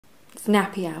It's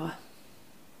nappy hour.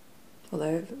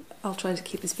 Although I'll try to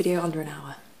keep this video under an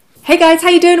hour. Hey guys, how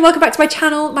you doing? Welcome back to my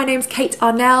channel. My name's Kate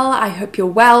Arnell. I hope you're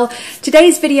well.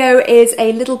 Today's video is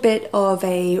a little bit of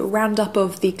a roundup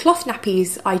of the cloth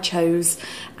nappies I chose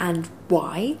and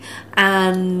why.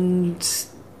 And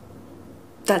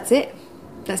that's it.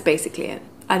 That's basically it.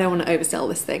 I don't want to oversell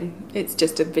this thing. It's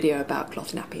just a video about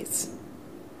cloth nappies.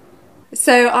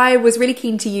 So I was really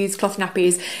keen to use cloth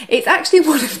nappies. It's actually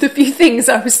one of the few things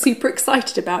I was super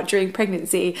excited about during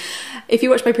pregnancy. If you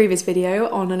watched my previous video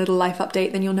on a little life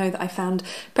update, then you'll know that I found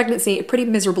pregnancy a pretty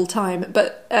miserable time.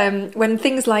 But when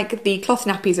things like the cloth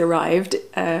nappies arrived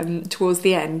towards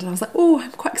the end, I was like, oh,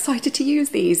 I'm quite excited to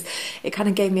use these. It kind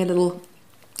of gave me a little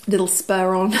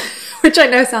spur on, which I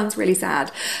know sounds really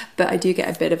sad, but I do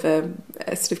get a bit of a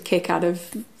sort of kick out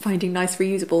of finding nice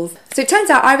reusables. So it turns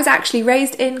out I was actually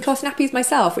raised in cloth nappies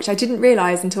myself, which I didn't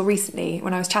realise until recently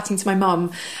when I was chatting to my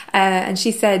mum, and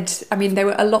she said, I mean, they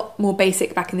were a lot more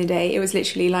basic back in the day. It was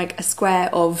literally like a square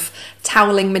of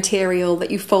toweling material that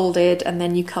you folded and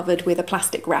then you covered with a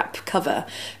plastic wrap cover,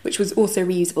 which was also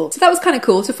reusable. So that was kind of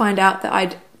cool to find out that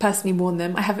I'd personally worn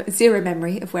them. I have zero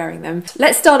memory of wearing them.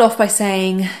 Let's start off by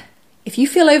saying, if you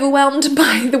feel overwhelmed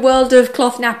by the world of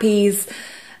cloth nappies,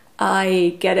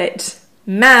 I get it.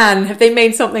 Man, have they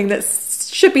made something that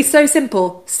should be so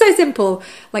simple,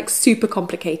 like super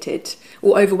complicated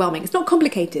or overwhelming. It's not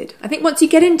complicated. I think once you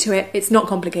get into it, it's not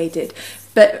complicated.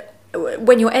 But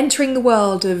when you're entering the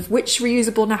world of which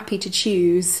reusable nappy to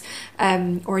choose,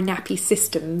 or a nappy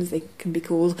system, as they can be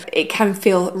called, it can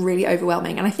feel really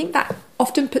overwhelming. And I think that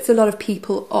often puts a lot of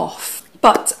people off.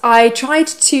 But I tried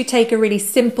to take a really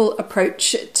simple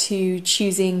approach to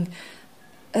choosing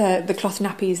the cloth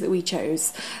nappies that we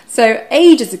chose. So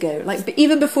ages ago, like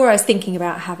even before I was thinking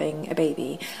about having a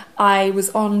baby, I was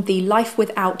on the Life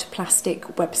Without Plastic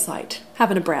website,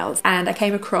 having a browse, and I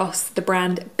came across the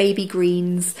brand Baby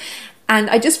Greens. And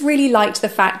I just really liked the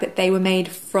fact that they were made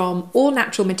from all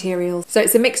natural materials. So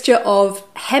it's a mixture of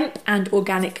hemp and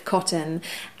organic cotton.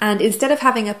 And instead of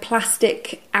having a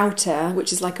plastic outer,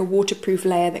 which is like a waterproof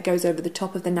layer that goes over the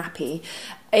top of the nappy,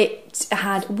 it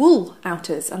had wool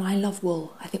outers. And I love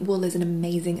wool. I think wool is an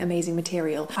amazing, amazing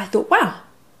material. I thought, wow,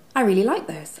 I really like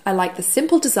those. I like the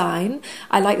simple design.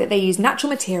 I like that they use natural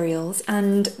materials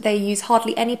and they use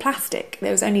hardly any plastic.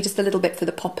 There was only just a little bit for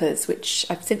the poppers, which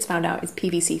I've since found out is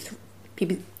PVC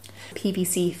 3,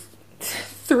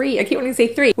 I keep wanting to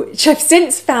say 3, which I've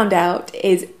since found out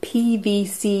is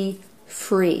PVC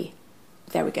free.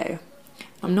 There we go.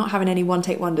 I'm not having any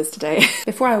one-take wonders today.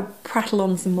 Before I prattle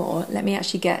on some more, let me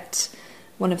actually get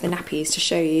one of the nappies to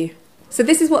show you. So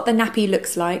this is what the nappy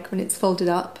looks like when it's folded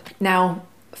up. Now,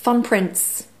 fun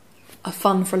prints are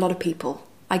fun for a lot of people.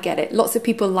 I get it. Lots of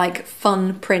people like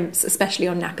fun prints, especially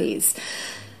on nappies.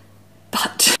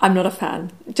 But I'm not a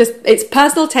fan. Just, it's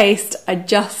personal taste. I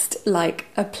just like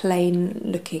a plain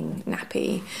looking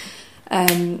nappy.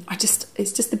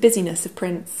 It's just the busyness of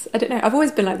prints. I don't know, I've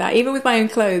always been like that, even with my own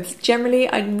clothes. Generally,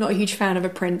 I'm not a huge fan of a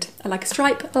print. I like a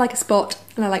stripe, I like a spot,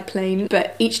 and I like plain,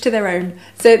 but each to their own.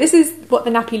 So this is what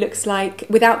the nappy looks like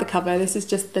without the cover. This is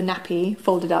just the nappy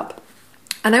folded up.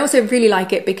 And I also really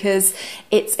like it because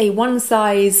it's a one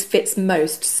size fits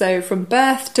most. So from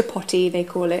birth to potty, they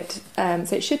call it.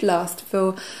 So it should last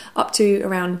for up to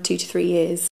around 2 to 3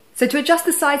 years. So to adjust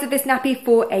the size of this nappy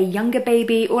for a younger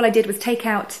baby, all I did was take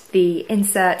out the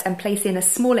insert and place in a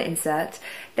smaller insert,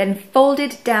 then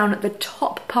folded down the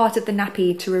top part of the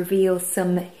nappy to reveal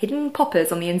some hidden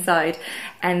poppers on the inside,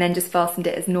 and then just fastened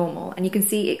it as normal. And you can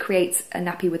see it creates a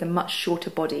nappy with a much shorter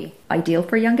body, ideal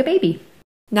for a younger baby.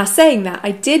 Now saying that,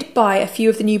 I did buy a few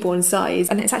of the newborn size,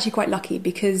 and it's actually quite lucky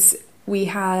because we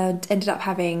had ended up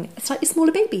having a slightly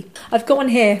smaller baby. I've got one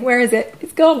here. Where is it?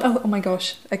 It's gone. Oh my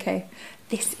gosh. Okay.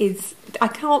 This is, I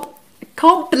can't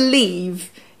believe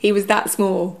he was that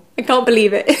small. I can't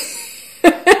believe it.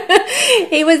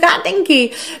 He was that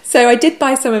dinky. So I did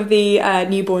buy some of the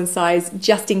newborn size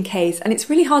just in case, and it's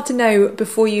really hard to know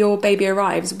before your baby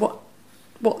arrives what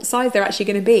size they're actually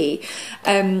going to be.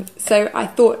 So I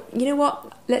thought, you know what?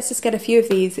 Let's just get a few of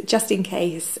these just in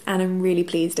case, and I'm really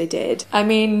pleased I did. I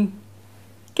mean,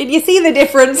 can you see the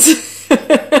difference?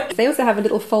 They also have a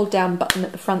little fold down button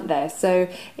at the front there, so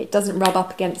it doesn't rub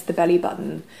up against the belly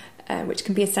button, which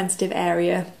can be a sensitive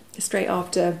area straight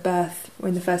after birth or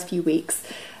in the first few weeks.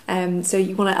 So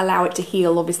you want to allow it to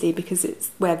heal, obviously, because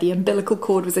it's where the umbilical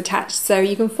cord was attached. So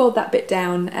you can fold that bit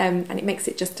down, and it makes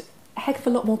it just a heck of a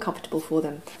lot more comfortable for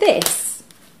them. This,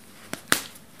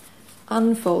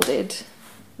 unfolded,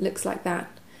 looks like that.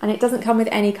 And it doesn't come with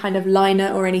any kind of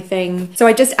liner or anything. So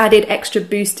I just added extra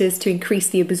boosters to increase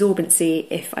the absorbency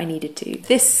if I needed to.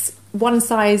 This one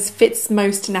size fits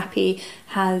most nappy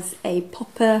has a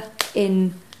popper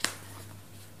in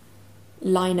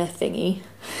liner thingy.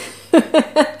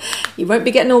 You won't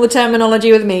be getting all the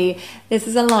terminology with me. This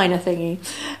is a liner thingy.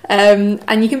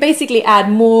 And you can basically add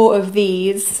more of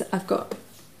these. I've got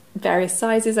various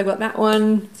sizes. I've got that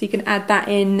one, so you can add that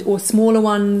in, or smaller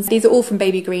ones. These are all from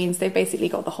Baby Greens. They've basically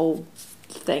got the whole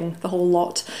thing, the whole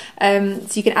lot. So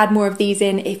you can add more of these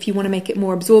in if you want to make it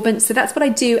more absorbent. So that's what I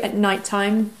do at night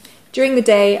time. During the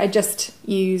day, I just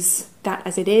use that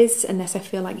as it is, unless I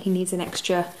feel like he needs an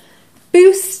extra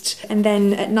boost. And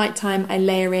then at night time, I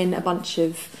layer in a bunch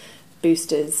of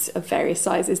boosters of various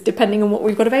sizes depending on what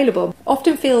we've got available.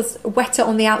 Often feels wetter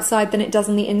on the outside than it does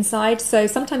on the inside, so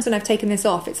sometimes when I've taken this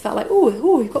off it's felt like, oh,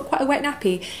 you've got quite a wet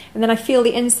nappy, and then I feel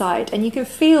the inside and you can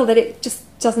feel that it just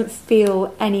doesn't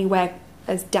feel anywhere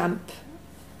as damp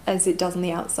as it does on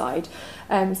the outside.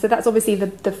 So that's obviously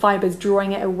the fibres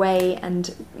drawing it away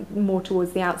and more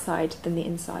towards the outside than the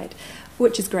inside,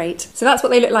 which is great. So that's what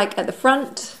they look like at the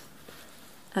front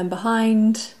and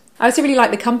behind. I also really like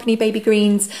the company Baby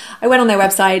Greens. I went on their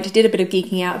website, did a bit of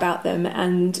geeking out about them,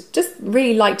 and just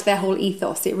really liked their whole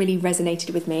ethos. It really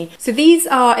resonated with me. So these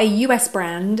are a US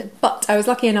brand, but I was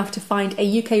lucky enough to find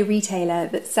a UK retailer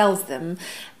that sells them,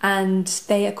 and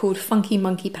they are called Funky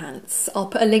Monkey Pants. I'll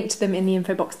put a link to them in the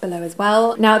info box below as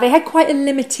well. Now, they had quite a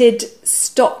limited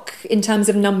stock in terms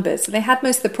of numbers. So they had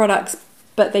most of the products,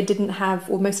 but they didn't have,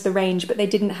 or most of the range, but they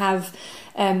didn't have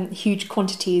huge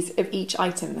quantities of each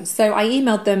item. So I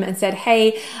emailed them and said,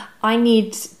 hey, I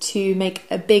need to make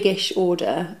a big-ish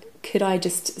order. Could I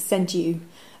just send you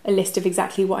a list of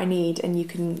exactly what I need and you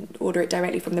can order it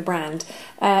directly from the brand?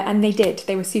 And they did.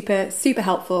 They were super, super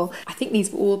helpful. I think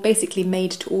these were all basically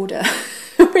made to order,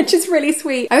 which is really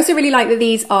sweet. I also really like that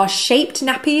these are shaped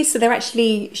nappies, so they're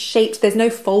actually shaped. There's no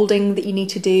folding that you need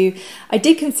to do. I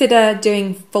did consider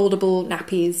doing foldable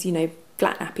nappies, you know,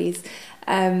 flat nappies,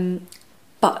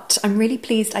 but I'm really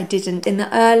pleased I didn't. In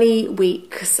the early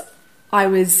weeks, I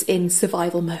was in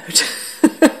survival mode.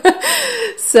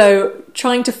 So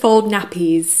trying to fold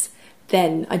nappies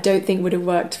then I don't think would have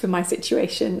worked for my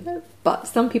situation. But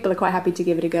some people are quite happy to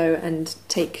give it a go and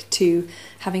take to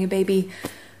having a baby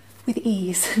with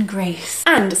ease and grace.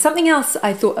 And something else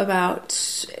I thought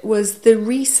about was the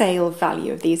resale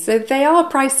value of these. So they are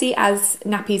pricey as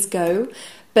nappies go,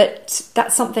 but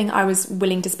that's something I was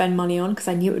willing to spend money on because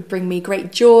I knew it would bring me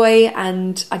great joy,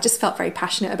 and I just felt very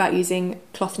passionate about using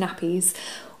cloth nappies.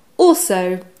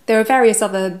 Also, there are various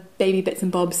other baby bits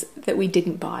and bobs that we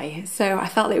didn't buy, so I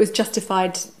felt it was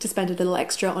justified to spend a little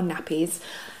extra on nappies.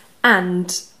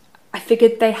 And I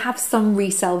figured they have some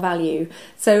resale value,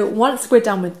 so once we're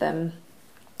done with them,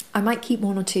 I might keep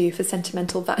one or two for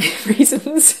sentimental value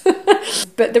reasons.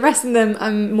 But the rest of them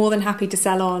I'm more than happy to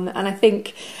sell on, and I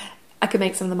think I could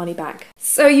make some of the money back.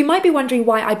 So you might be wondering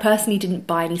why I personally didn't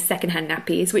buy any secondhand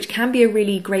nappies, which can be a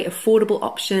really great affordable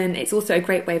option. It's also a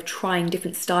great way of trying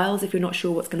different styles if you're not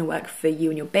sure what's going to work for you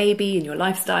and your baby and your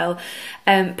lifestyle.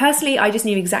 Personally, I just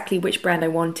knew exactly which brand I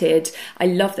wanted. I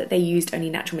love that they used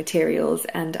only natural materials,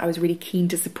 and I was really keen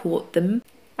to support them.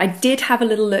 I did have a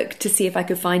little look to see if I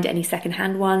could find any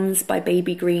secondhand ones by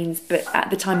Baby Greens, but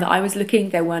at the time that I was looking,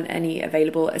 there weren't any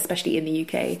available, especially in the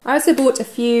UK. I also bought a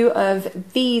few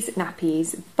of these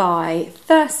nappies by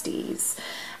Thirsties,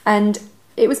 and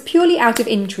it was purely out of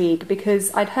intrigue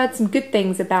because I'd heard some good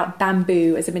things about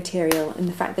bamboo as a material and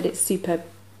the fact that it's super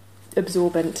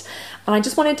absorbent, and I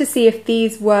just wanted to see if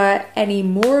these were any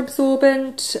more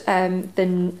absorbent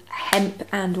than hemp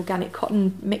and organic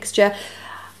cotton mixture.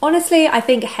 Honestly, I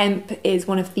think hemp is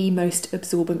one of the most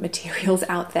absorbent materials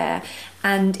out there,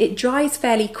 and it dries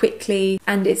fairly quickly,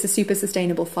 and it's a super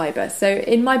sustainable fibre. So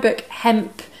in my book,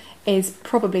 hemp is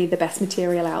probably the best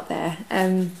material out there.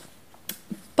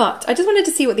 But I just wanted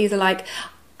to see what these are like.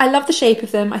 I love the shape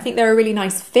of them. I think they're a really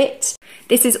nice fit.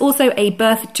 This is also a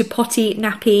birth to potty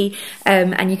nappy,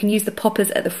 and you can use the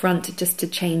poppers at the front just to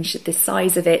change the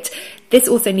size of it. This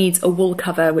also needs a wool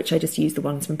cover, which I just use the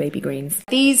ones from Baby Greens.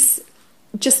 These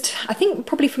just, I think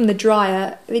probably from the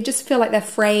dryer, they just feel like they're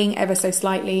fraying ever so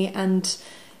slightly and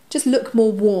just look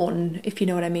more worn, if you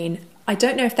know what I mean. I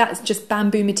don't know if that's just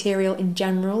bamboo material in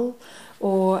general,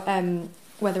 or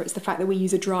whether it's the fact that we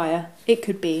use a dryer. It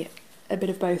could be a bit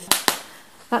of both.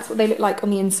 That's what they look like on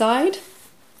the inside.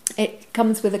 It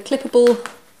comes with a clippable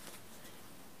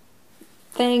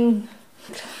thing.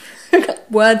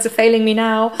 Words are failing me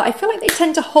now. I feel like they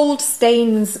tend to hold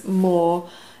stains more.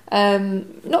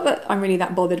 Not that I'm really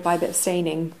that bothered by a bit of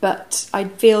staining, but I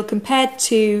feel compared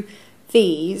to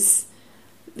these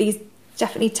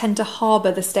definitely tend to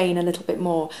harbour the stain a little bit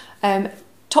more.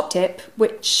 top tip,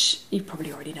 which you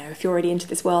probably already know if you're already into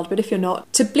this world, but if you're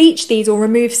not, to bleach these or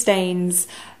remove stains,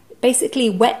 basically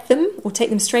wet them or take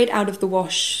them straight out of the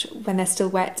wash when they're still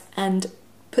wet and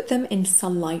put them in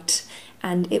sunlight,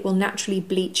 and it will naturally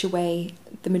bleach away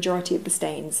the majority of the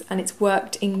stains. And it's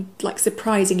worked in like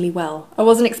surprisingly well. I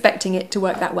wasn't expecting it to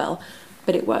work that well,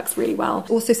 but it works really well.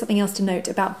 Also, something else to note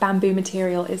about bamboo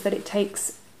material is that it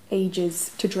takes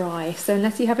ages to dry, so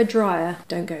unless you have a dryer,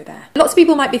 don't go there. Lots of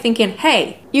people might be thinking,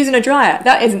 hey, using a dryer,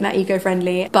 that isn't that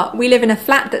eco-friendly, but we live in a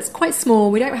flat that's quite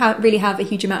small. We don't really have a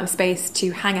huge amount of space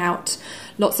to hang out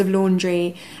lots of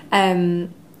laundry,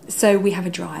 so we have a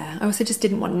dryer. I also just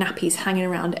didn't want nappies hanging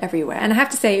around everywhere, and I have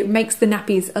to say it makes the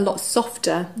nappies a lot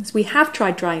softer. So we have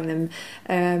tried drying them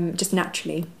just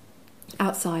naturally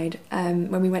outside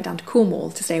when we went down to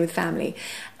Cornwall to stay with family,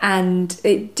 and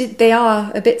they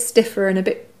are a bit stiffer and a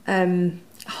bit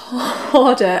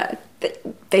harder.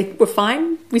 They were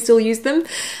fine, we still used them.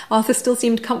 Arthur still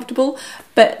seemed comfortable,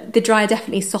 but the dryer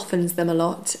definitely softens them a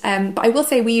lot. But I will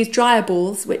say we use dryer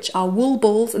balls, which are wool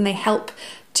balls, and they help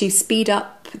to speed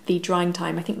up the drying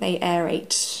time. I think they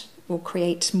aerate or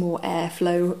create more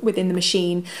airflow within the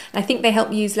machine. And I think they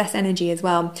help use less energy as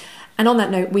well. And on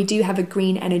that note, we do have a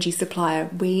green energy supplier.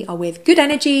 We are with Good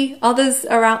Energy. Others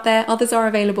are out there, others are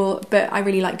available, but I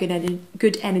really like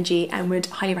Good Energy and would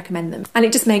highly recommend them. And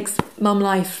it just makes mum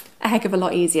life a heck of a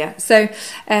lot easier. So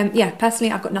yeah,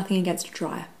 personally, I've got nothing against a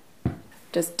dryer.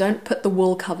 Just don't put the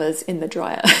wool covers in the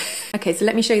dryer. Okay, so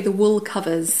let me show you the wool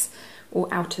covers or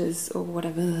outers or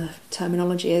whatever the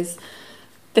terminology is.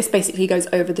 This basically goes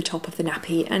over the top of the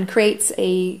nappy and creates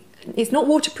it's not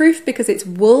waterproof because it's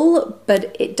wool,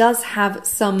 but it does have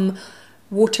some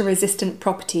water resistant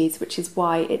properties, which is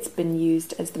why it's been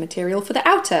used as the material for the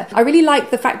outer. I really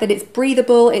like the fact that it's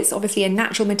breathable, it's obviously a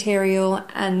natural material,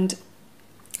 and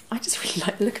I just really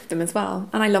like the look of them as well.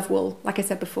 And I love wool, like I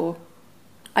said before,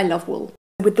 I love wool.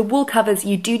 With the wool covers,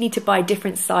 you do need to buy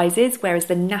different sizes, whereas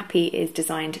the nappy is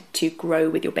designed to grow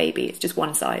with your baby. It's just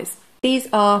one size. These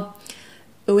are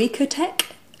Oecotec,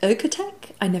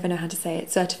 I never know how to say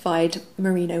it, certified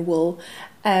merino wool.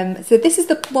 So this is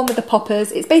the one with the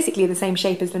poppers. It's basically the same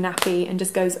shape as the nappy and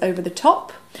just goes over the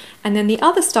top. And then the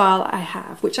other style I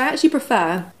have, which I actually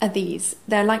prefer, are these.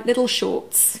 They're like little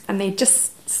shorts and they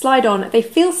just slide on. They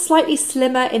feel slightly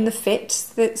slimmer in the fit,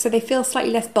 so they feel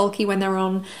slightly less bulky when they're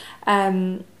on.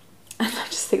 And I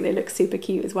just think they look super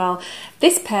cute as well.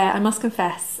 This pair, I must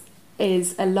confess,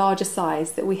 is a larger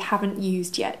size that we haven't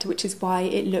used yet, which is why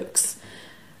it looks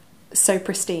so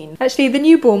pristine. Actually, the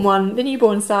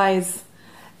newborn size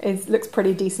looks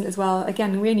pretty decent as well.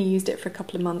 Again, we only used it for a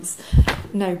couple of months.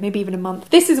 No, maybe even a month.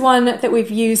 This is one that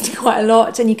we've used quite a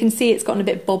lot, and you can see it's gotten a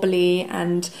bit bobbly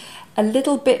and a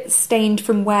little bit stained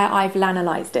from where I've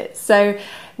lanolized it. So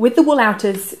with the wool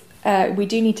outers, we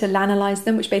do need to lanolize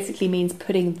them, which basically means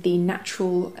putting the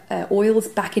natural oils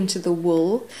back into the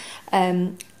wool.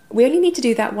 We only need to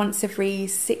do that once every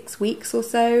 6 weeks or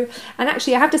so. And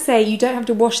actually, I have to say, you don't have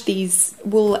to wash these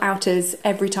wool outers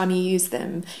every time you use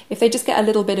them. If they just get a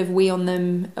little bit of wee on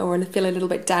them or feel a little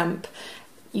bit damp,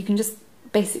 you can just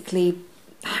basically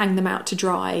hang them out to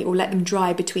dry or let them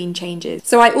dry between changes.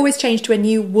 So I always change to a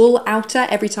new wool outer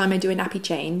every time I do a nappy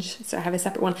change. So I have a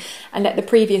separate one and let the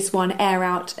previous one air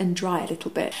out and dry a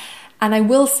little bit. And I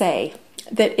will say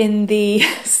that in the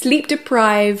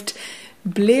sleep-deprived,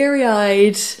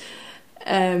 bleary-eyed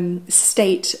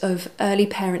state of early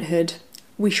parenthood,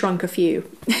 we shrunk a few.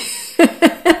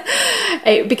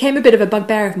 It became a bit of a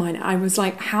bugbear of mine. I was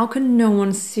like, how can no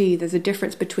one see there's a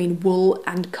difference between wool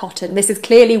and cotton? This is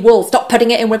clearly wool, stop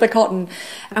putting it in with the cotton.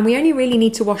 And we only really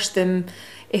need to wash them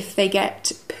if they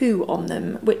get poo on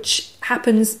them, which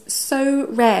happens so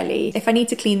rarely. If I need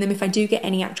to clean them, if I do get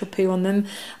any actual poo on them,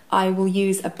 I will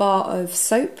use a bar of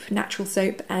soap, natural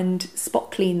soap, and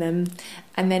spot clean them.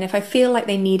 And then if I feel like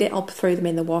they need it, I'll throw them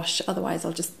in the wash. Otherwise,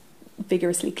 I'll just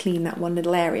vigorously clean that one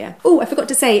little area. Oh, I forgot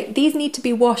to say, these need to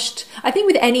be washed. I think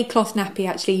with any cloth nappy,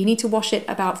 actually, you need to wash it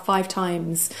about 5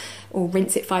 times or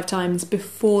rinse it 5 times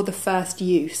before the first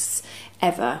use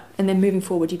ever. And then moving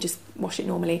forward, you just wash it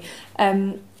normally.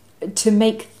 To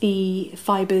make the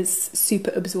fibres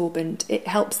super absorbent. It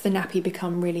helps the nappy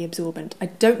become really absorbent. I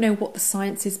don't know what the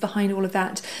science is behind all of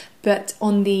that, but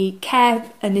on the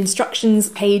care and instructions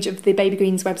page of the Baby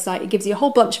Greens website, it gives you a whole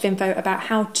bunch of info about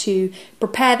how to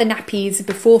prepare the nappies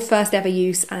before first ever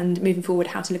use and moving forward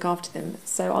how to look after them.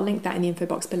 So I'll link that in the info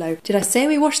box below. Did I say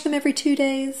we wash them every 2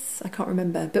 days? I can't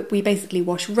remember, but we basically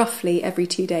wash roughly every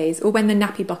 2 days or when the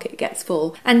nappy bucket gets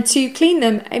full. And to clean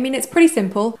them, I mean, it's pretty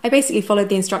simple. I basically followed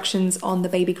the instructions on the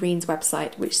Baby Greens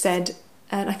website, which said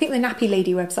And I think the Nappy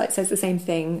Lady website says the same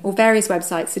thing, or various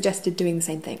websites suggested doing the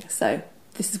same thing. So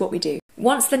this is what we do.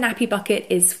 Once the nappy bucket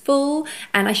is full,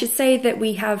 and I should say that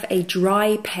we have a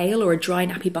dry pail or a dry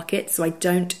nappy bucket, so I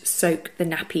don't soak the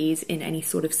nappies in any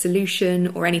sort of solution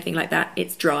or anything like that.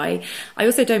 It's dry. I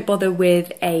also don't bother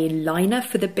with a liner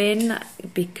for the bin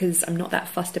because I'm not that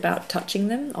fussed about touching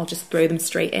them. I'll just throw them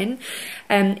straight in.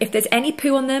 If there's any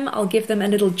poo on them, I'll give them a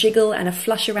little jiggle and a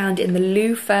flush around in the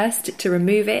loo first to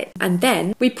remove it. And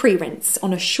then we pre-rinse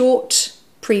on a short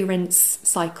pre-rinse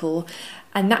cycle.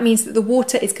 And that means that the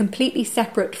water is completely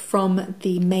separate from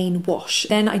the main wash.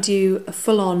 Then I do a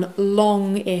full-on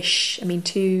long-ish,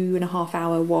 2.5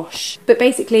 hour wash. But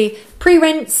basically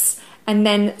pre-rinse and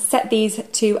then set these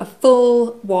to a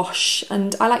full wash.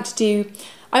 And I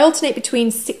alternate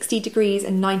between 60 degrees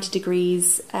and 90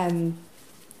 degrees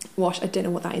wash. I don't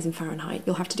know what that is in Fahrenheit.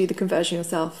 You'll have to do the conversion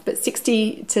yourself. But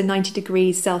 60 to 90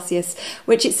 degrees Celsius,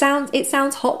 which it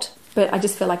sounds hot, but I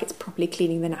just feel like it's properly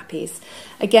cleaning the nappies.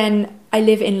 Again, I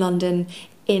live in London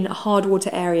in a hard water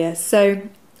area, so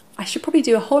I should probably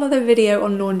do a whole other video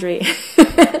on laundry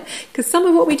because some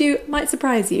of what we do might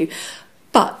surprise you.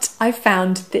 But I've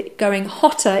found that going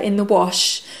hotter in the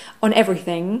wash on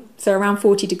everything, so around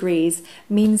 40 degrees,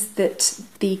 means that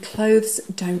the clothes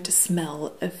don't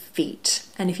smell of feet.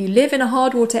 And if you live in a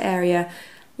hard water area,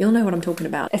 you'll know what I'm talking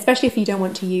about, especially if you don't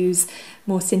want to use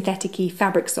more synthetic-y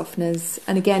fabric softeners.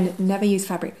 And again, never use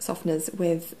fabric softeners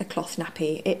with a cloth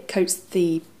nappy. It coats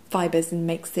the fibres and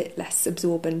makes it less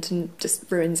absorbent and just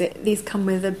ruins it. These come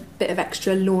with a bit of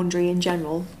extra laundry in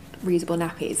general, reusable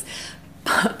nappies.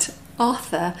 But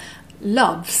Arthur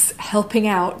loves helping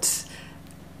out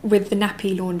with the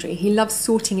nappy laundry. He loves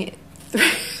sorting it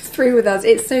through with us.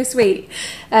 It's so sweet.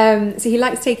 So he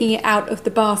likes taking it out of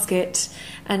the basket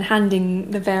and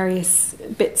handing the various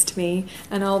bits to me,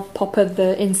 and I'll popper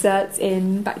the inserts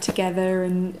in back together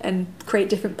and create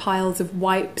different piles of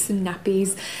wipes and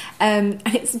nappies, and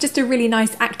it's just a really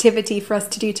nice activity for us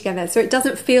to do together, so it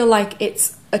doesn't feel like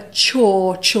it's a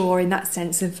chore in that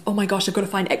sense of, oh my gosh, I've got to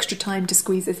find extra time to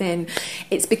squeeze this in.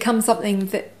 It's become something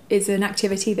that is an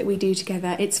activity that we do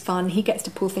together. It's fun. He gets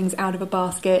to pull things out of a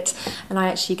basket and I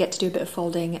actually get to do a bit of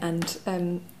folding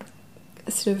and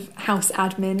sort of house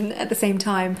admin at the same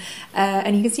time,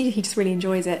 and you can see he just really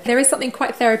enjoys it. There is something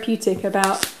quite therapeutic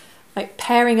about like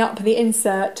pairing up the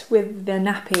insert with the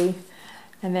nappy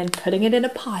and then putting it in a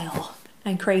pile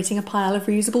and creating a pile of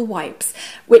reusable wipes,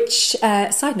 which,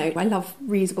 side note, I love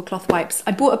reusable cloth wipes.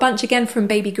 I bought a bunch again from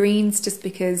Baby Greens just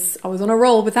because I was on a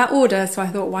roll with that order, so I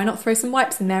thought, why not throw some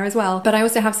wipes in there as well? But I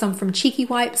also have some from Cheeky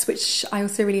Wipes, which I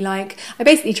also really like. I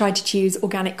basically tried to choose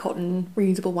organic cotton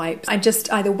reusable wipes. I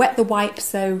just either wet the wipe,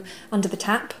 so under the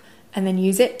tap, and then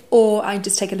use it, or I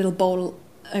just take a little bowl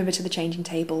over to the changing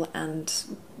table and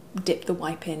dip the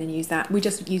wipe in and use that. We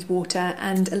just use water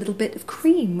and a little bit of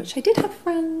cream, which I did have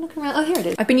around. Oh, here it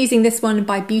is. I've been using this one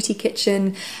by Beauty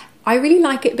Kitchen. I really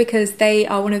like it because they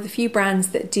are one of the few brands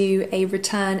that do a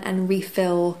return and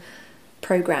refill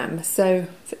program. So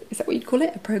is that what you'd call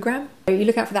it? A program? You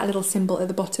look out for that little symbol at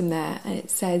the bottom there and it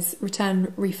says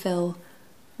return, refill,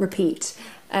 repeat.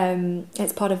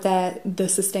 It's part of the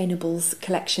Sustainables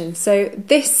collection. So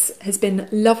this has been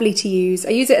lovely to use.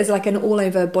 I use it as like an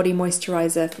all-over body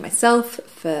moisturiser for myself,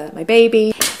 for my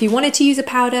baby. If you wanted to use a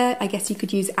powder, I guess you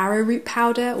could use arrowroot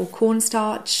powder or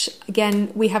cornstarch.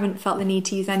 Again, we haven't felt the need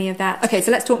to use any of that. Okay,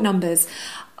 so let's talk numbers.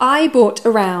 I bought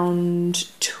around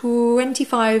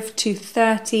 25 to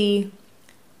 30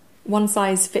 one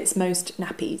size fits most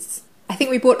nappies. I think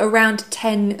we bought around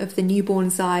 10 of the newborn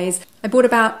size. I bought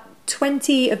about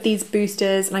 20 of these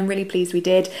boosters and I'm really pleased we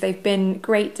did. They've been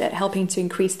great at helping to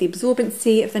increase the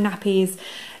absorbency of the nappies.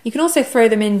 You can also throw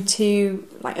them into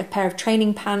like a pair of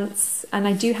training pants, and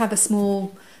I do have a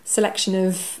small selection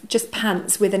of just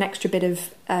pants with an extra bit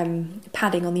of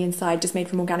padding on the inside, just made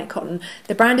from organic cotton.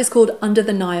 The brand is called Under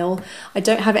the Nile. I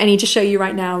don't have any to show you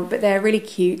right now, but they're really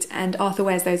cute, and Arthur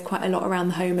wears those quite a lot around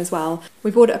the home as well.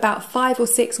 We've ordered about 5 or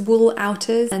 6 wool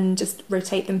outers and just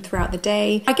rotate them throughout the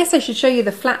day. I guess I should show you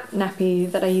the flat nappy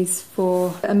that I use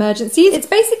for emergencies. It's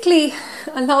basically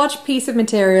a large piece of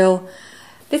material.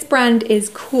 This brand is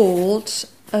called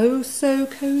Oh So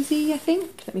Cozy, I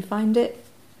think. Let me find it.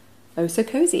 Oh So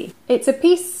Cozy. It's a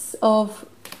piece of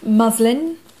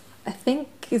muslin, I think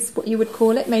is what you would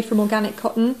call it, made from organic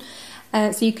cotton.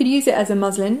 So you could use it as a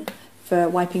muslin for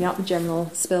wiping out the general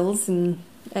spills and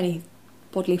any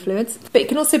bodily fluids. But it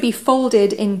can also be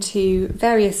folded into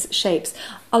various shapes.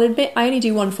 I'll admit I only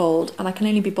do one fold, and I can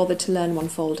only be bothered to learn one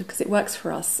fold because it works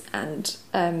for us, and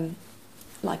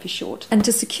life is short. And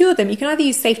to secure them, you can either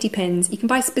use safety pins, you can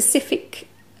buy specific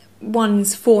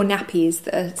ones for nappies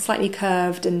that are slightly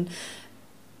curved and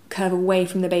curve away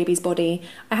from the baby's body.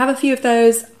 I have a few of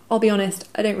those. I'll be honest,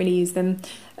 I don't really use them.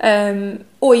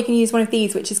 Or you can use one of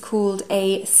these, which is called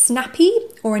a snappy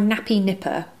or a nappy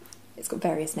nipper. It's got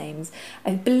various names.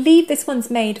 I believe this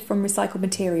one's made from recycled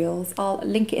materials. I'll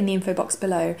link it in the info box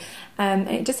below. And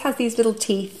it just has these little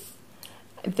teeth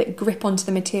that grip onto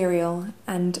the material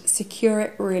and secure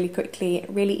it really quickly,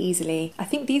 really easily. I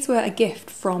think these were a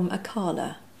gift from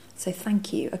Akala. So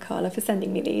thank you, Akala, for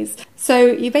sending me these. So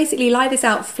you basically lie this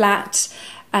out flat,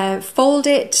 fold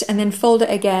it and then fold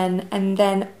it again, and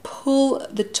then pull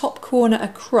the top corner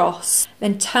across,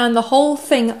 then turn the whole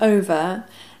thing over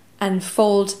and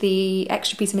fold the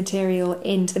extra piece of material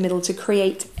into the middle to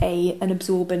create an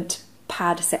absorbent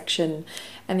pad section.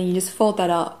 And then you just fold that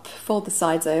up, fold the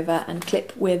sides over and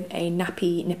clip with a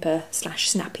nappy nipper /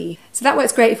 snappy. So that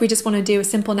works great if we just want to do a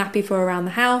simple nappy for around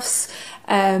the house.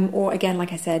 Or again,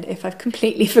 like I said, if I've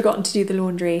completely forgotten to do the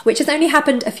laundry, which has only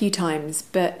happened a few times,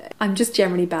 but I'm just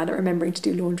generally bad at remembering to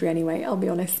do laundry anyway, I'll be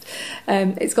honest.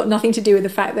 It's got nothing to do with the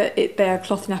fact that they're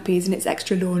cloth nappies and it's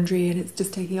extra laundry and it's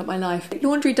just taking up my life.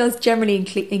 Laundry does generally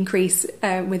increase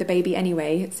with a baby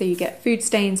anyway, so you get food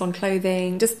stains on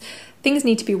clothing, just things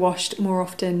need to be washed more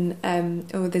often,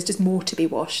 or there's just more to be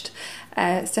washed.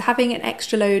 So having an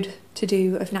extra load to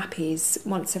do of nappies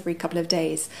once every couple of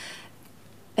days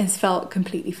has felt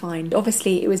completely fine.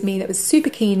 Obviously, it was me that was super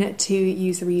keen to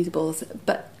use the reusables,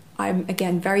 but I'm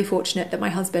again very fortunate that my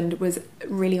husband was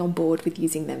really on board with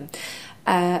using them.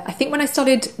 I think when I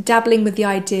started dabbling with the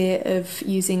idea of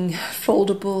using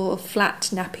foldable flat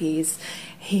nappies,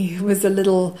 he was a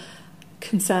little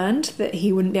concerned that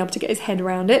he wouldn't be able to get his head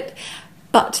around it,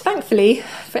 but thankfully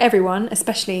for everyone,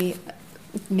 especially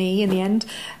me in the end,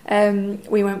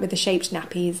 we went with the shaped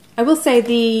nappies. I will say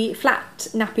the flat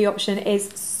nappy option is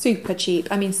super cheap,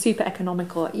 I mean super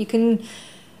economical. You can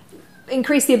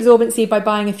increase the absorbency by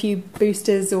buying a few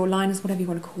boosters or liners, whatever you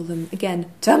want to call them. Again,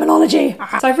 terminology.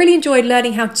 So I've really enjoyed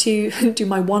learning how to do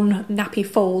my one nappy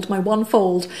fold, my one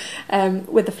fold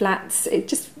with the flats. It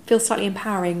just feels slightly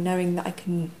empowering knowing that I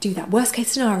can do that. Worst case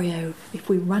scenario, if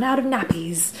we run out of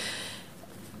nappies,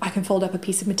 I can fold up a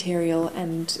piece of material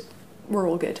and we're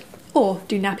all good. Or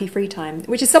do nappy free time,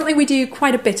 which is something we do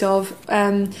quite a bit of.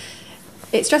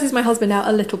 It stresses my husband out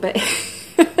a little bit.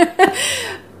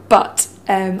 But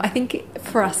I think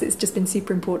for us it's just been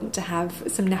super important to have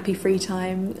some nappy free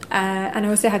time. And I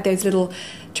also had those little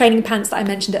training pants that I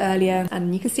mentioned earlier,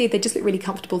 and you can see they just look really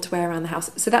comfortable to wear around the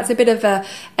house. So that's a bit of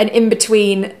an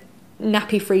in-between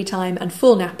nappy free time and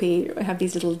full nappy. I have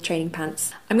these little training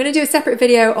pants. I'm going to do a separate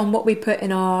video on what we put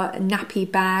in our nappy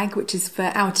bag, which is for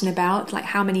out and about, like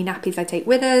how many nappies I take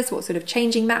with us, what sort of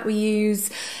changing mat we use,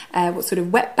 what sort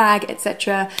of wet bag,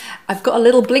 etc. I've got a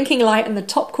little blinking light in the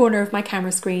top corner of my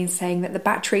camera screen saying that the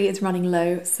battery is running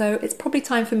low, so it's probably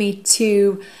time for me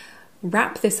to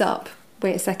wrap this up.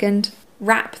 Wait a second.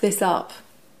 Wrap this up.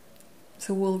 It's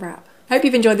a wool wrap. Hope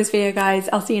you've enjoyed this video, guys.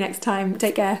 I'll see you next time.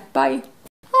 Take care. Bye.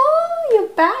 You're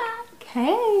back.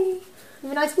 Hey.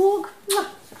 Have a nice walk.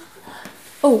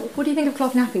 Oh, what do you think of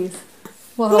cloth nappies?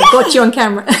 Well, I've got you on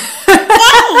camera.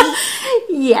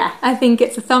 Yeah, I think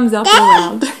it's a thumbs up all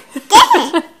around.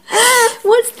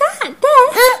 What's that?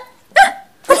 There.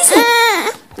 What is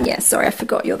it? Yeah, sorry, I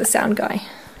forgot you're the sound guy.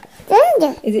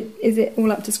 Is it all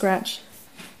up to scratch?